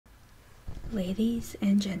Ladies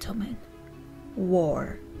and gentlemen,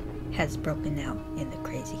 war has broken out in the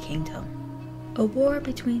Crazy Kingdom. A war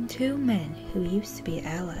between two men who used to be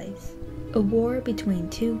allies. A war between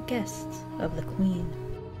two guests of the Queen.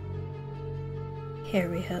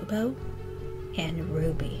 Hairy Hobo and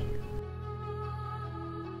Ruby.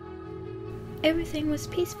 Everything was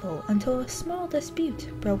peaceful until a small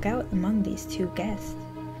dispute broke out among these two guests,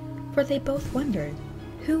 for they both wondered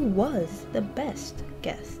who was the best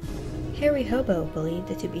guest. Hairy Hobo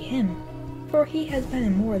believed it to be him, for he has been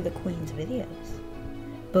in more of the Queen's videos.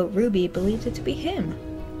 But Ruby believed it to be him,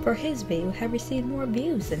 for his video had received more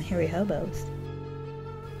views than Hairy Hobo's.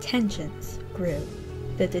 Tensions grew,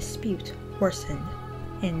 the dispute worsened,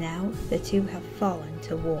 and now the two have fallen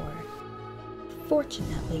to war.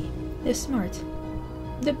 Fortunately, the smart,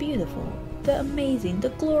 the beautiful, the amazing, the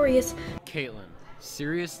glorious Caitlin,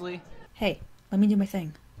 seriously? Hey, let me do my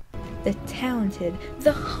thing. The talented,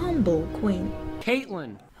 the humble Queen.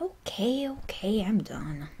 Caitlin! Okay, I'm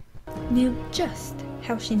done. Knew just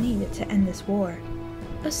how she needed to end this war.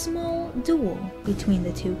 A small duel between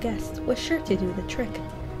the two guests was sure to do the trick.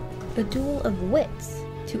 A duel of wits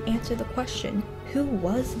to answer the question, who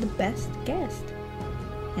was the best guest?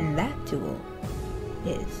 And that duel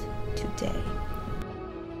is today.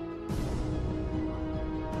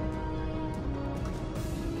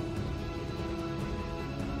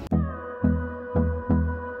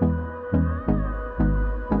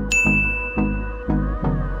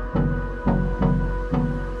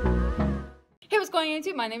 Hey, what's going on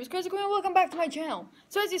YouTube? My name is Crazy Queen and welcome back to my channel.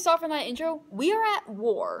 So as you saw from that intro, we are at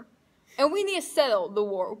war. And we need to settle the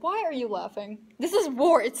war. Why are you laughing? This is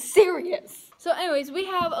war, it's serious. So anyways, we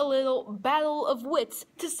have a little battle of wits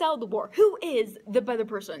to settle the war. Who is the better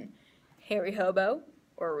person? Hairy Hobo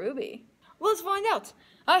or Ruby? Well, let's find out.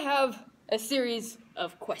 I have a series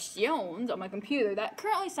of questions on my computer that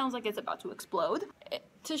currently sounds like it's about to explode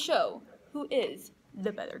to show who is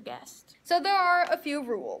the better guest. So there are a few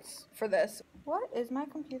rules for this. What is my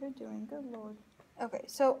computer doing? Good lord. Okay,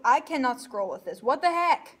 so I cannot scroll with this. What the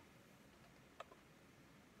heck?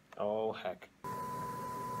 Oh, heck.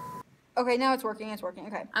 Okay, now it's working,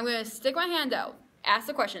 okay. I'm gonna stick my hand out, ask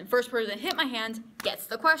the question. First person to hit my hand gets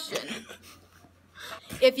the question.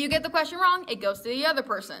 If you get the question wrong, it goes to the other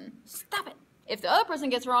person. Stop it. If the other person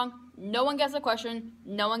gets wrong, no one gets the question,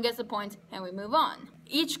 no one gets the point, and we move on.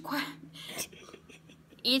 Each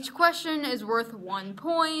question is worth 1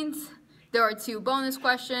 point. There are 2 bonus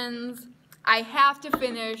questions. I have to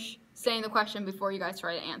finish saying the question before you guys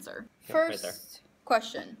try to answer. First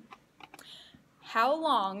question. How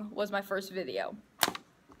long was my first video?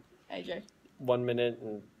 AJ. 1 minute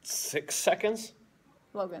and 6 seconds?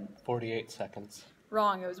 Logan. 48 seconds.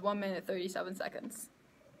 Wrong, it was 1 minute 37 seconds.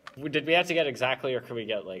 Did we have to get exactly, or could we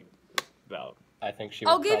get, like, about? I think she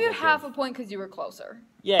I'll give you half a point because you were closer.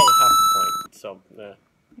 Yay, half a point. So,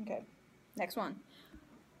 Okay, next one.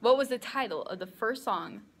 What was the title of the first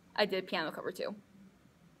song I did piano cover to?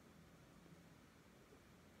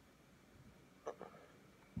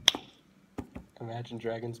 Imagine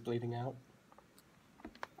Dragons Bleeding Out.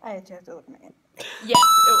 I actually have to look at it. Yes,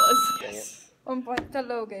 it was. yes. 1 point to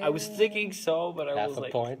Logan. I was thinking so, but I was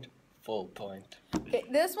like... Half a point, full point. Okay,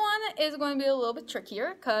 this one is going to be a little bit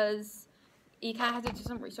trickier because you kind of have to do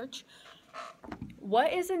some research.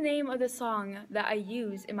 What is the name of the song that I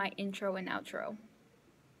use in my intro and outro?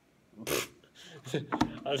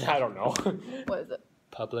 I don't know. What is it?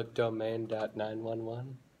 Public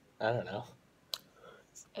domain.911. I don't know.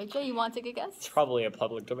 AJ, you want to take a guess? It's probably a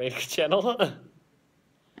public domain channel.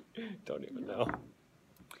 Don't even know.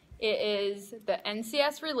 It is the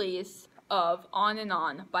NCS release of On and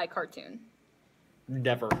On by Cartoon.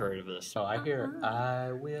 Never heard of this. So I hear,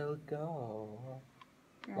 I will go.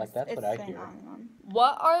 Yes, Like, that's what it's I saying hear. On and On.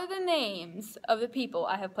 What are the names of the people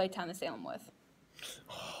I have played Town of Salem with?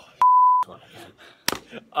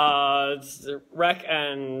 It's Wreck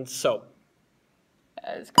and Soap.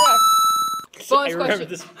 That is correct. Bonus I remember question.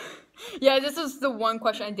 this. Yeah, this is the one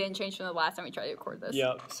question I didn't change from the last time we tried to record this.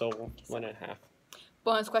 Yep, so 1.5.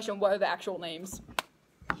 Bonus question, what are the actual names?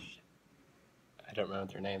 I don't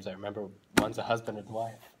remember their names. I remember one's a husband and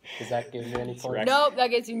wife. Does that give you any points? Rex. Nope, that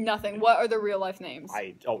gives you nothing. What are the real life names?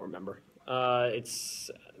 I don't remember.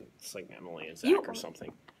 It's like Emily and Zach or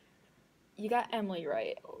something. You got Emily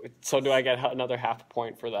right. So do I get another half a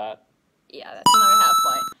point for that? Yeah, that's another half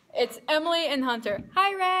point. It's Emily and Hunter.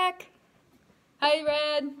 Hi, Rack. Hi,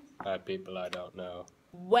 Red. By people I don't know.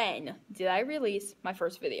 When did I release my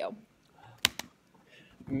first video?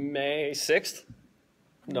 May 6th?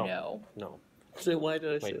 No. So why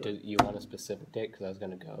did I say Wait, that? do you want a specific date? Because I was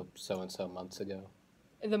going to go so-and-so months ago.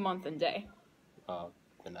 The month and day.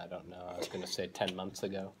 And I don't know. I was going to say 10 months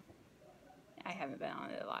ago. I haven't been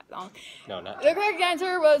on it a lot long. No, not The correct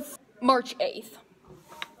answer was March 8th.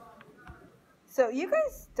 So you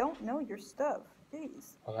guys don't know your stuff.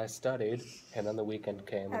 Jeez. Well, I studied, and then the weekend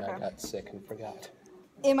came, and I Okay. got sick and forgot.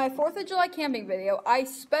 In my 4th of July camping video, I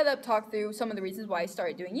sped up talk through some of the reasons why I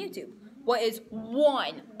started doing YouTube. What is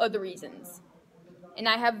one of the reasons? And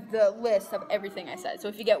I have the list of everything I said. So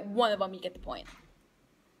if you get one of them, you get the point.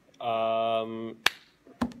 For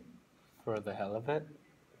the hell of it,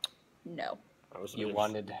 No. you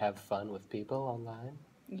wanted to have fun with people online?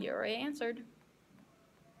 You already answered.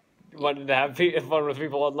 Wanted to have fun with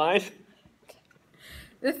people online.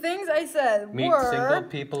 The things I said Meet were... single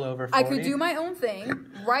people over 40? I could do my own thing,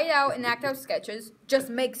 write out and act out sketches, just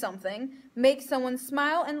make something, make someone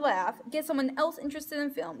smile and laugh, get someone else interested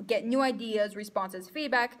in film, get new ideas, responses,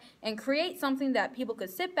 feedback, and create something that people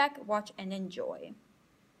could sit back, watch, and enjoy.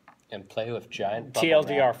 And play with giant bubble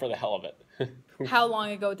TLDR wrap. for the hell of it. How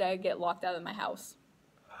long ago did I get locked out of my house?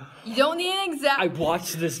 You don't need an exact... I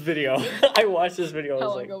watched this video. I watched this video. How I was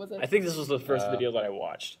long like, ago was it? I think this was the first video that I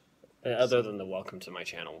watched. Other than the welcome to my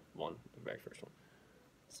channel one, the very first one.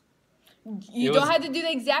 You don't have to do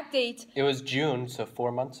the exact date. It was June, so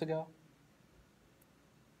 4 months ago?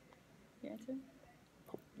 Your answer?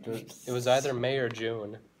 It was either May or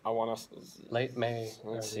June. I want to. Late May.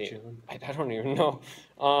 Let's early see. June. I don't even know.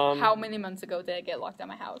 How many months ago did I get locked out of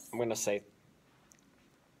my house? I'm gonna say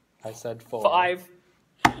I said 4. 5.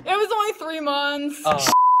 It was only 3 months. Oh,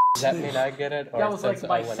 does that mean I get it? Or That was like since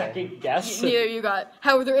my I went second guess. Neither you got.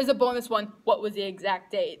 However, there is a bonus one. What was the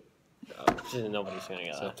exact date? Nobody's gonna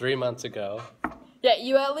get So that. 3 months ago. Yeah,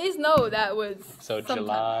 you at least know that was So sometime.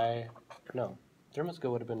 July. No, 3 months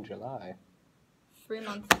ago would have been July. 3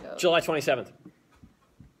 months ago. July 27th.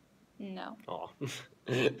 No. Oh,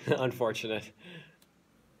 unfortunate.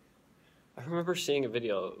 I remember seeing a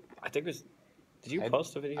video. I think it was. Did you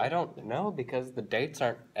post a video? I don't know because the dates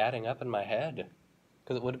aren't adding up in my head.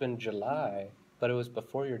 Because it would have been July, but it was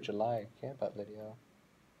before your July camp out video.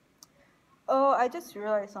 Oh, I just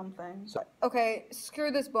realized something. Okay, screw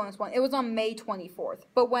this bonus one. It was on May 24th.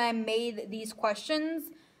 But when I made these questions,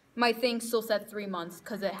 my thing still said 3 months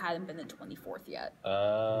because it hadn't been the 24th yet.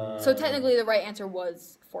 So technically the right answer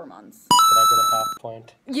was 4 months. Can I get a half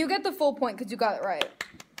point? You get the full point because you got it right.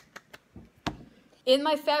 In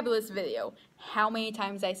my fabulous video, how many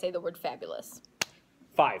times did I say the word fabulous?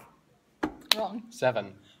 5. Wrong.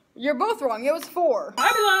 7. You're both wrong. It was 4.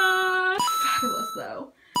 Fabulous! Fabulous,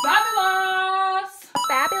 though. Fabulous!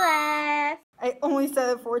 Fabulous! I only said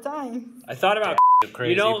it 4 times. I thought about. You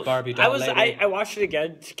crazy You know, Barbie doll lady. I watched it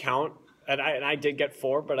again to count, and I did get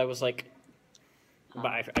 4, but I was like, but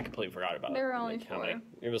I completely forgot about it. There were only like, how 4. many.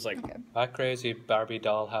 It was like Okay. Hi, crazy Barbie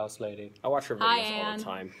dollhouse lady. I watch her Hi, videos all Ann. the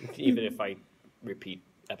time, even if I repeat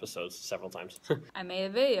episodes several times. I made a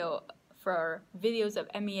video for videos of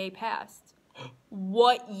MEA past.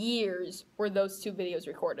 What years were those 2 videos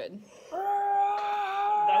recorded?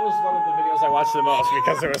 That was one of the videos I watched the most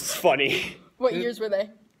because it was funny. What years were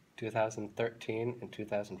they? 2013 and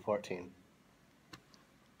 2014.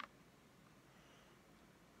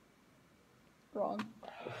 Wrong.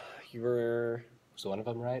 You were. Was one of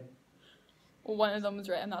them right? Well, one of them was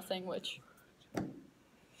right. I'm not saying which. I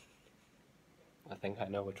think I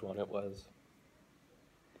know which one it was.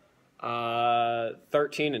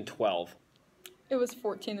 13 and 12. It was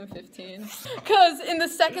 14 and 15. Because in the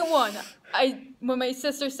second one, when my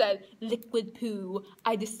sister said, liquid poo,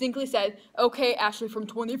 I distinctly said, okay, Ashley from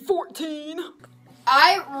 2014.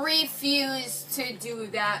 I refuse to do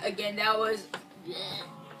that again. That was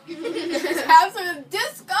absolutely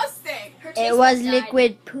disgusting. It was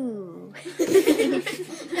liquid poo.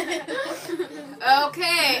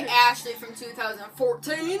 Okay, Ashley from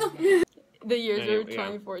 2014. The years Yeah, were yeah.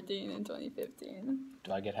 2014 and 2015.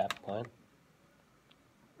 Do I get half a point?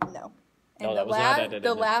 No. No, And that was not edited.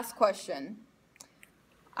 the last question.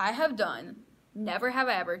 I have done Never Have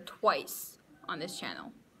I Ever twice on this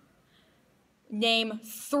channel. Name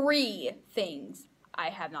 3 things I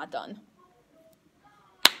have not done.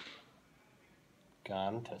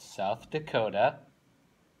 Gone to South Dakota.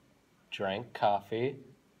 Drank coffee.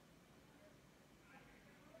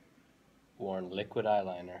 Worn liquid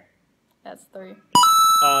eyeliner. That's 3.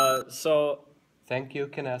 So Thank you,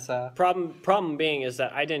 Canessa. problem being is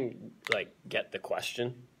that I didn't like get the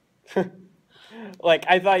question. Like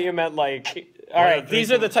I thought you meant like, all right,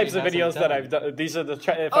 these are the types of videos that I've done. These are the types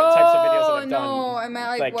of videos that I've done. no, I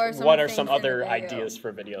meant like, what are some things in the other video? ideas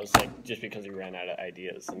for videos? Like just because you ran out of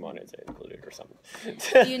ideas and wanted to include it or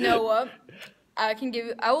something. You know what?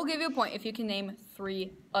 I will give you a point if you can name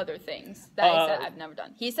 3 other things that I said I've never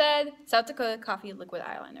done. He said South Dakota coffee liquid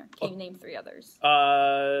eyeliner. Can you name 3 others?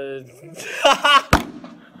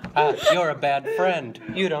 You're a bad friend.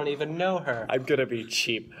 You don't even know her. I'm gonna be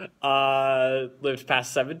cheap. Lived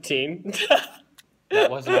past 17. That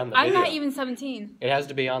wasn't on the I'm video. not even 17. It has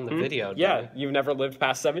to be on the video. Yeah, you've never lived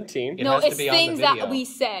past 17. No, has to it's be on the things that video. we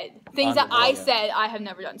said. Things On that the I video. said I have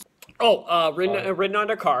never done. Oh, ridden on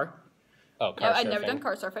a car. Oh, car I've surfing. never done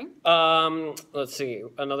car surfing. Let's see.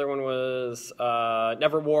 Another one was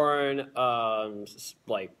never worn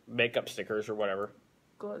like makeup stickers or whatever.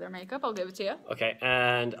 Glitter makeup, I'll give it to you. Okay,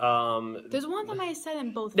 and There's one that I said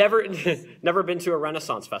in both. never videos. never been to a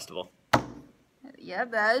Renaissance festival. Yeah,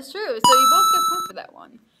 that is true. So you both get point for that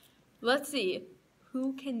one. Let's see.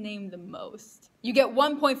 Who can name the most? You get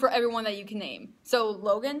 1 point for everyone that you can name. So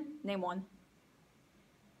Logan, name 1.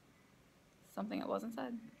 Something that wasn't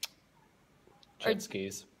said. Jet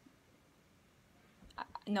skis.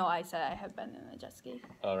 No, I said I have been in a jet ski.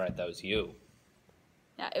 All right, that was you.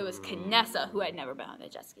 Yeah, it was Kanessa who had never been on a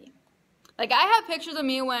jet ski. Like, I have pictures of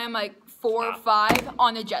me when I'm like 4 or 5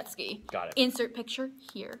 on a jet ski. Got it. Insert picture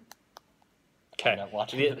here. Okay. I'm not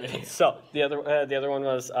watching the video. So the other one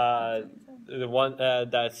was the one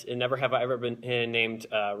that's never have I ever been named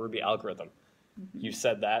RubyAlgorithm. You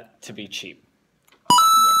said that to be cheap.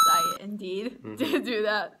 Yes, I indeed did do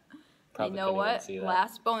that. Probably you know couldn't even what? see that.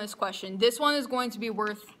 Last bonus question. This one is going to be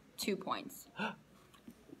worth 2 points.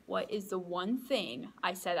 What is the one thing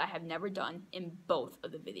I said I have never done in both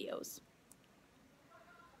of the videos?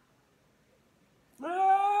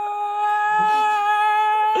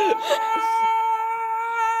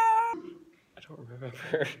 I don't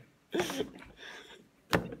remember.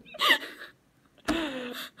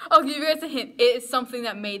 I'll give you guys a hint. It is something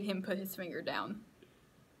that made him put his finger down.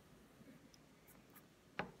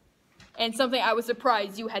 And something I was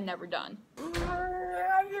surprised you had never done.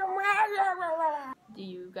 Do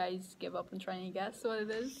you guys give up and try and guess what it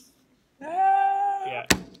is? Yeah.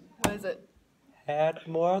 What is it? Had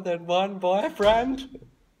more than one boyfriend?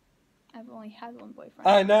 I've only had one boyfriend.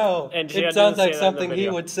 I know. And she it didn't sounds say like that in the something he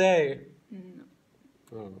video. would say.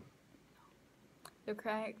 The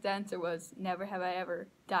correct answer was never have I ever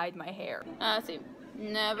dyed my hair. Let's see.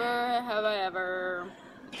 Never have I ever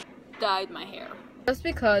dyed my hair. Just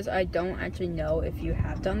because I don't actually know if you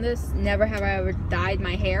have done this, never have I ever dyed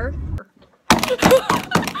my hair.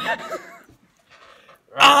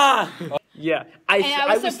 Ah! Yeah. And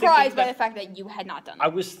I was surprised by thinking the fact that you had not done I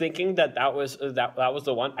it. was thinking that was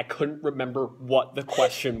the one. I couldn't remember what the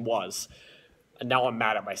question was. And now I'm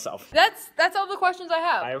mad at myself. That's all the questions I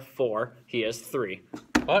have. I have 4. He has 3.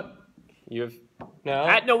 What? You have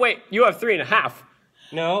No. no wait. You have 3.5.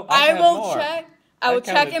 No. I have will more. check. I will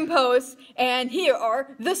check counted- in post, and here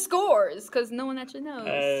are the scores, because no one actually knows.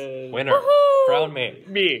 Winner. Woohoo! Crown me.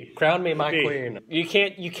 Me. Crown me my Me. queen. You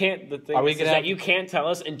can't. The thing Are we is gonna that have- you can't tell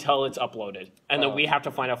us until it's uploaded, and Oh. then we have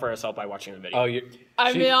to find out for ourselves by watching the video. Oh, you.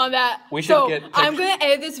 I'm in on that. we should so get I'm pictures- gonna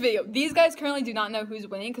edit this video. These guys currently do not know who's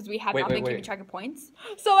winning because we have Wait, not been wait, keeping wait. track of points.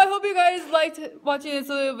 So I hope you guys liked watching this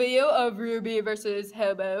little video of Ruby versus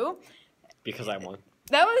Hobo. Because I won.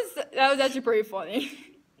 That was actually pretty funny.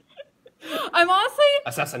 I'm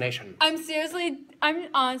Assassination.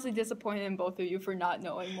 honestly disappointed in both of you for not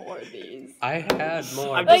knowing more of these. I had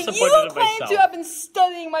more. I'm Like, disappointed you in claim myself. to have been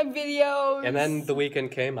studying my videos. And then the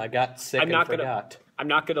weekend came. I got sick I'm and not forgot. I'm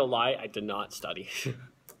not gonna lie. I did not study.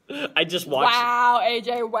 I just watched. Wow,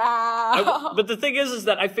 AJ, wow. But the thing is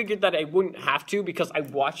that I figured that I wouldn't have to because I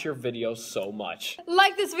watch your videos so much.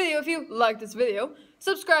 Like this video if you like this video.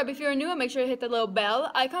 Subscribe if you're new and make sure to hit the little bell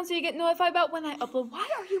icon so you get notified about when I upload. Why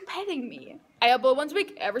are you petting me? I upload once a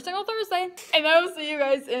week, every single Thursday. And I will see you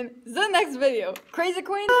guys in the next video. Crazy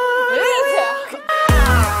Queen is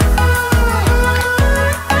here.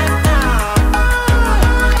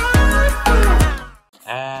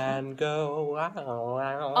 And go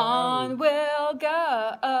On we'll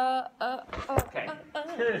go. Okay.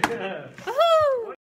 Woohoo!